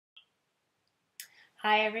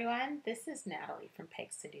Hi everyone, this is Natalie from Peg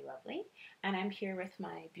City Lovely, and I'm here with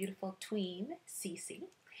my beautiful tween, Cece,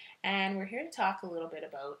 and we're here to talk a little bit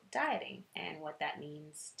about dieting and what that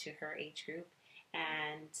means to her age group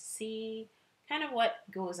and see kind of what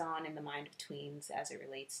goes on in the mind of tweens as it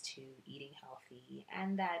relates to eating healthy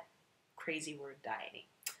and that crazy word dieting.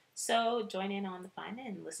 So join in on the fun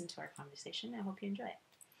and listen to our conversation. I hope you enjoy it.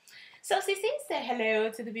 So, Cece, say hello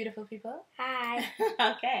to the beautiful people. Hi.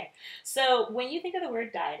 Okay. So, when you think of the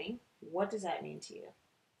word dieting, what does that mean to you?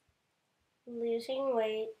 Losing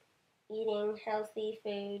weight, eating healthy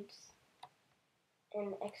foods,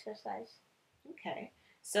 and exercise. Okay.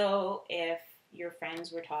 So, if your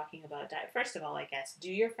friends were talking about diet, first of all, I guess,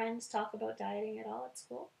 do your friends talk about dieting at all at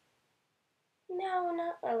school? No,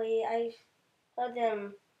 not really. I've heard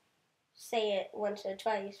them say it once or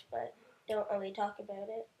twice, but don't really talk about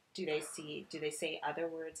it. Do they say other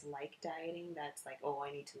words like dieting that's like, oh,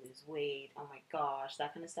 I need to lose weight, oh my gosh,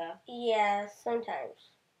 that kind of stuff? Yeah,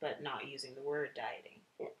 sometimes. But not using the word dieting.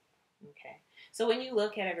 No. Okay. So when you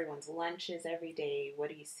look at everyone's lunches every day, what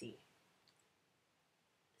do you see?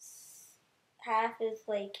 Half is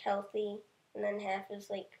like healthy, and then half is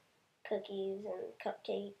like cookies and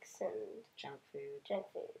cupcakes and Junk food. junk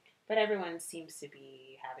food. But everyone seems to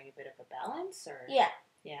be having a bit of a balance, or? Yeah.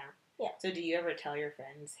 Yeah. Yeah. So do you ever tell your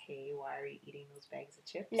friends, hey, why are you eating those bags of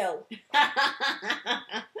chips? No.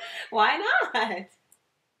 Why not? I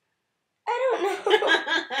don't know.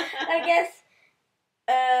 I guess,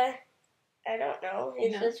 I don't know.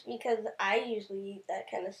 It's just because I usually eat that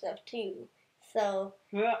kind of stuff too. So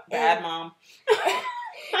bad mom.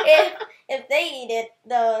 if they eat it,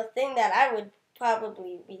 the thing that I would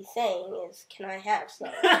probably be saying is, "Can I have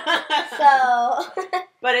some?" So,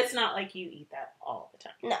 but it's not like you eat that all the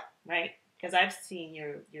time. No, right? Because I've seen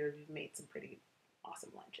you've made some pretty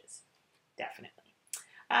awesome lunches, definitely.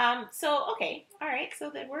 So, okay, all right. So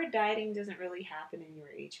the word dieting doesn't really happen in your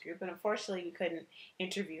age group, and unfortunately, we couldn't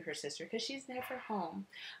interview her sister because she's never home.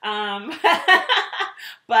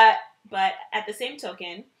 But at the same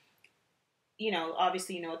token,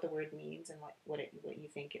 obviously, you know what the word means and what you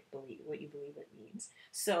think what you believe it means.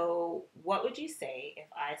 So, what would you say if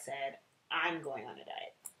I said I'm going on a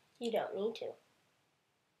diet? You don't need to.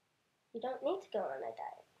 You don't need to go on a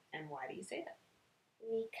diet. And why do you say that?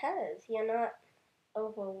 Because you're not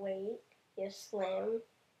overweight, you're slim.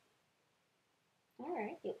 All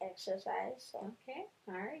right. You exercise. So. Okay.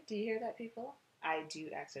 All right. Do you hear that, people? I do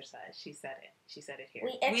exercise. She said it. She said it here.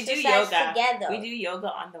 We exercise do yoga together. We do yoga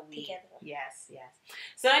on the Wii. Together. Yes, yes.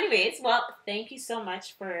 So anyways, well, thank you so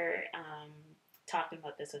much for talking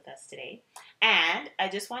about this with us today. And I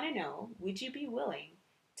just want to know, would you be willing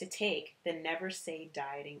to take the Never Say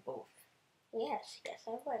Dieting Oath? Yes,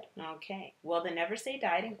 I would. Okay. Well, the Never Say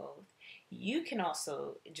Dieting Oath, you can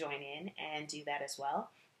also join in and do that as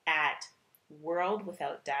well at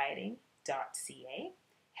worldwithoutdieting.ca.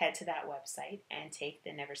 Head to that website and take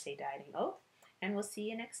the Never Say Dieting Oath. And we'll see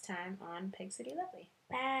you next time on Peg City Lovely.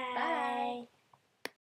 Bye. Bye.